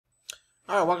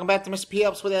Alright, welcome back to Mr. P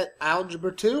Helps with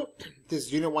Algebra 2. This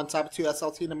is Unit 1, Topic 2,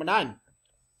 SLT number 9.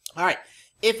 Alright,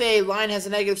 if a line has a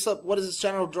negative slope, what is its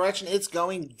general direction? It's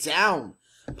going down.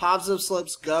 Positive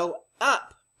slopes go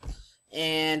up.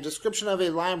 And description of a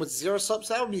line with zero slopes,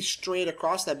 that would be straight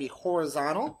across, that would be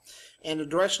horizontal. And the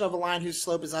direction of a line whose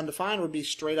slope is undefined would be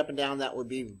straight up and down, that would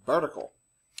be vertical.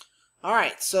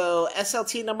 Alright, so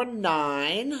SLT number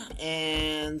 9,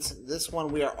 and this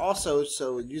one we are also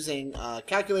using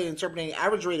calculating and interpreting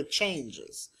average rate of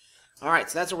changes. Alright,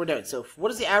 so that's what we're doing. So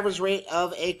what is the average rate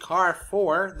of a car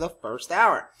for the first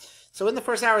hour? So in the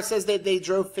first hour it says that they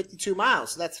drove 52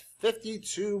 miles. So that's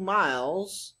 52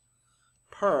 miles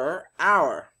per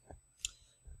hour.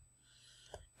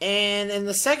 And in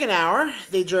the second hour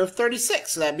they drove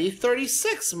 36. So that'd be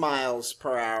 36 miles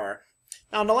per hour.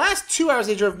 Now, in the last 2 hours,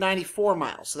 they drove 94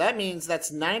 miles. So that means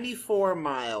that's 94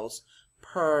 miles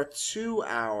per 2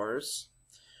 hours,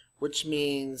 which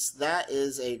means that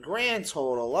is a grand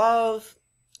total of,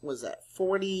 what is that,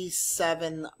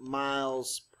 47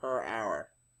 miles per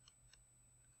hour.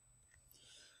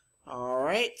 All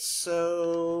right,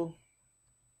 so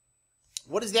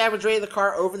what is the average rate of the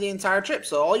car over the entire trip?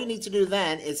 So all you need to do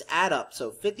then is add up. So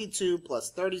 52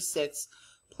 plus 36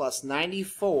 plus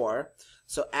 94.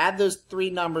 So add those three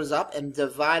numbers up and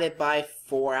divide it by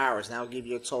 4 hours. That will give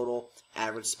you a total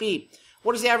average speed.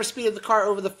 What is the average speed of the car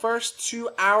over the first 2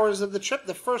 hours of the trip?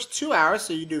 The first 2 hours,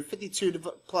 so you do 52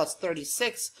 plus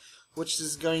 36, which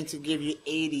is going to give you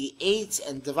 88,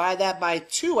 and divide that by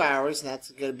 2 hours, and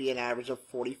that's going to be an average of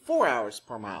 44 hours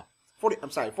per mile.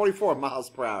 44 miles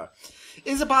per hour.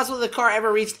 Is it possible the car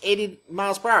ever reached 80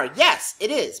 miles per hour? Yes, it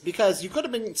is, because you could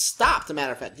have been stopped, as a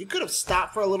matter of fact. You could have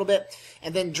stopped for a little bit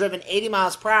and then driven 80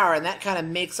 miles per hour, and that kind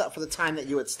of makes up for the time that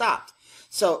you had stopped.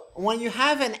 So when you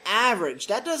have an average,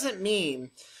 that doesn't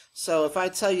mean, so if I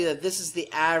tell you that this is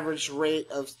the average rate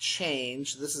of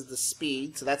change, this is the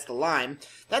speed, so that's the line,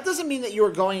 that doesn't mean that you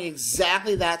are going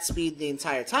exactly that speed the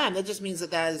entire time. That just means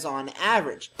that that is on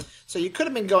average. So you could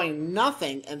have been going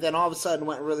nothing and then all of a sudden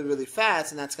went really, really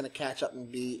fast, and that's going to catch up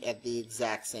and be at the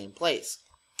exact same place.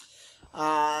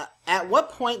 At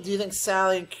what point do you think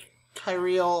Sally and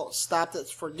Kyril stopped it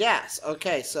for gas?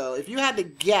 Okay, so if you had to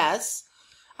guess,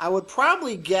 I would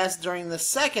probably guess during the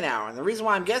second hour. And the reason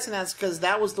why I'm guessing that is because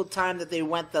that was the time that they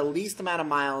went the least amount of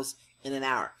miles in an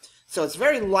hour. So it's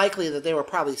very likely that they were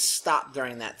probably stopped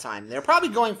during that time. They're probably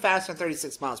going faster than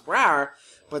 36 miles per hour,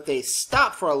 but they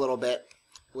stopped for a little bit,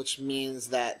 which means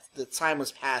that the time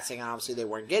was passing and obviously they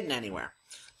weren't getting anywhere.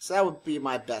 So that would be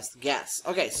my best guess.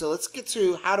 Okay, so let's get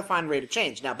to how to find rate of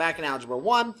change. Now, back in Algebra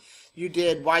 1, you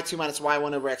did y2 minus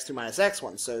y1 over x2 minus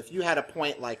x1. So if you had a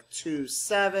point like 2,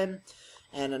 7,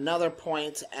 and another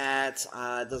point at,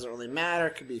 it doesn't really matter,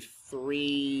 it could be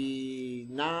 3,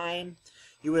 9,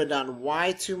 you would have done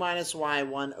y2 minus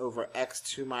y1 over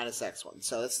x2 minus x1.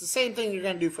 So it's the same thing you're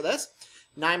going to do for this.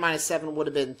 9 minus 7 would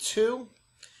have been 2,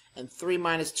 and 3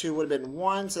 minus 2 would have been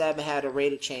 1, so that had a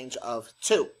rate of change of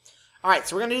 2. Alright,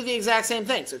 so we're going to do the exact same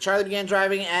thing. So Charlie began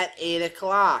driving at 8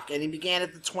 o'clock, and he began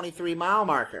at the 23-mile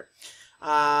marker,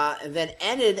 and then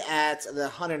ended at the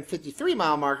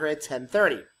 153-mile marker at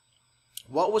 10:30.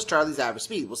 What was Charlie's average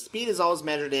speed? Well, speed is always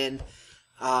measured in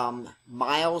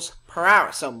miles per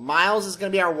hour. So miles is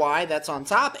going to be our y, that's on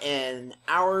top, and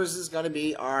hours is going to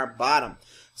be our bottom.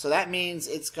 So that means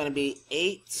it's going to be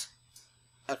 8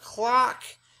 o'clock,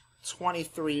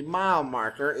 23-mile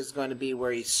marker is going to be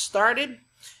where he started,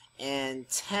 and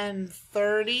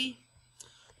 10:30,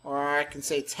 or I can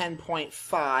say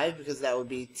 10.5 because that would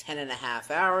be 10.5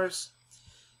 hours.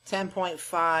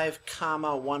 10.5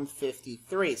 comma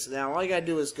 153. So now all you gotta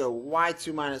do is go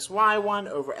y2 minus y1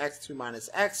 over x2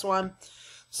 minus x1.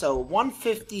 So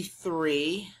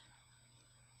 153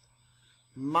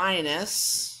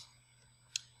 minus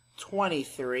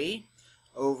 23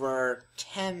 over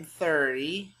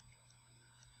 10:30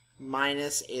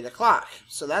 minus 8 o'clock.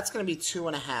 So that's going to be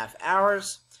 2.5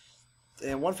 hours.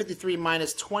 And 153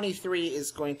 minus 23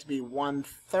 is going to be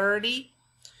 130.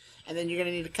 And then you're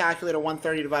going to need to calculate a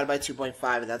 130 divided by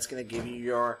 2.5, and that's going to give you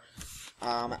your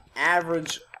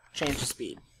average change of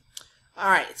speed.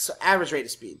 Alright, so average rate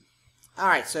of speed.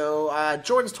 Alright, so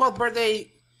Jordan's 12th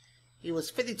birthday, he was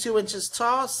 52 inches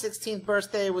tall. 16th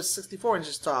birthday was 64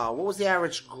 inches tall. What was the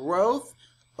average growth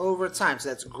over time? So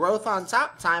that's growth on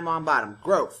top, time on bottom.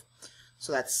 Growth.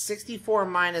 So that's 64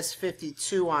 minus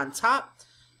 52 on top.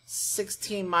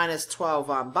 16 minus 12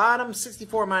 on bottom.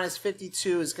 64 minus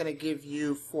 52 is going to give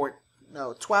you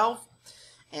 12.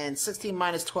 And 16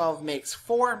 minus 12 makes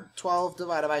 4. 12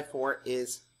 divided by 4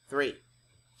 is 3.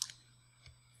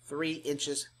 3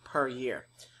 inches per year.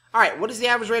 All right, what is the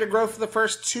average rate of growth for the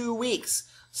first 2 weeks?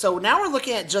 So now we're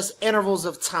looking at just intervals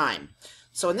of time.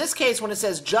 So in this case, when it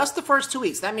says just the first 2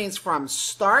 weeks, that means from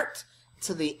start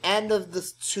to the end of the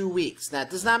 2 weeks. That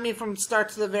does not mean from start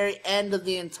to the very end of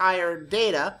the entire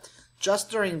data,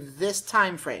 just during this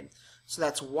time frame. So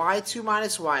that's y2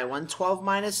 minus y1, 12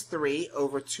 minus 3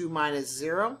 over 2 minus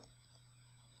 0.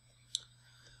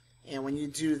 And when you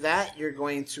do that, you're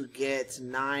going to get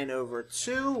 9 over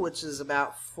 2, which is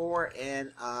about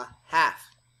 4.5.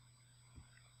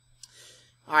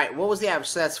 All right, what was the average?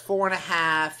 So that's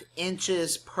 4.5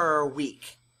 inches per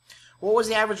week. What was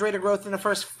the average rate of growth in the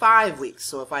first 5 weeks?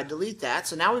 So if I delete that,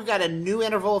 so now we've got a new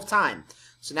interval of time.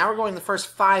 So now we're going the first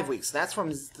 5 weeks. That's from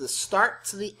the start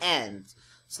to the end.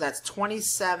 So that's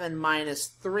 27 minus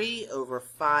 3 over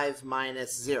 5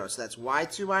 minus 0. So that's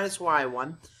y2 minus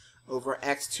y1 over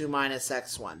x2 minus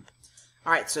x1.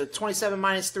 All right, so 27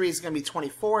 minus 3 is going to be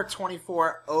 24.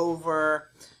 24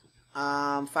 over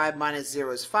 5 minus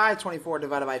 0 is 5. 24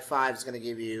 divided by 5 is going to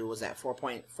give you, what was that,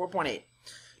 4.8.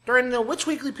 During which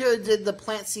weekly period did the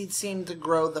plant seed seem to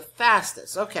grow the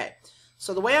fastest? Okay,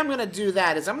 so the way I'm going to do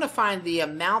that is I'm going to find the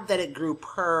amount that it grew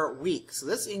per week. So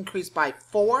this increased by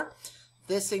 4.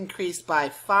 This increased by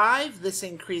 5. This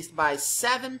increased by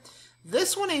 7.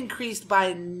 This one increased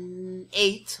by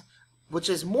 8, which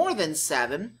is more than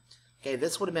 7. Okay,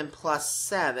 this would have been plus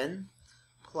 7,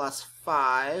 plus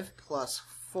 5, plus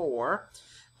 4.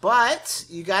 But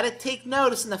you got to take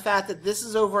notice in the fact that this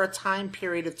is over a time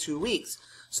period of 2 weeks.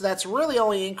 So that's really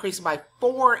only increasing by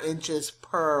 4 inches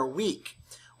per week,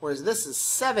 whereas this is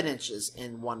 7 inches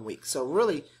in 1 week. So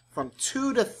really, from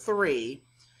 2 to 3,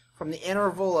 from the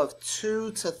interval of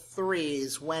 2 to 3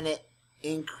 is when it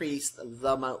increased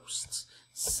the most,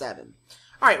 7.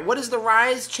 All right, what is the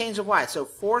rise, change of y? So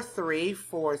 4, 3,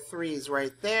 4, 3 is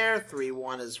right there, 3,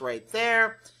 1 is right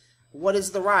there. What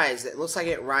is the rise? It looks like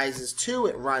it rises 2,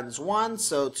 it runs 1,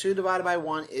 so 2 divided by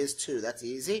 1 is 2. That's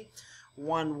easy.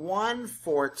 1, 1,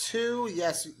 4, 2.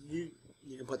 Yes, you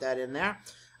can put that in there.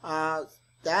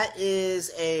 That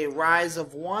is a rise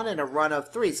of 1 and a run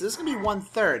of 3. So this is going to be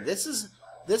 1/3. This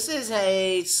is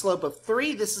a slope of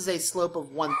 3. This is a slope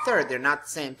of 1/3. They're not the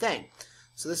same thing.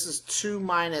 So this is 2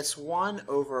 minus 1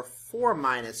 over 4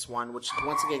 minus 1, which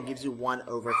once again gives you 1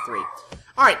 over 3.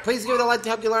 All right, please give it a like to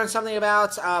help you learn something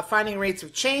about finding rates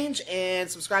of change,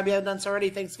 and subscribe if you haven't done so already.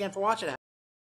 Thanks again for watching.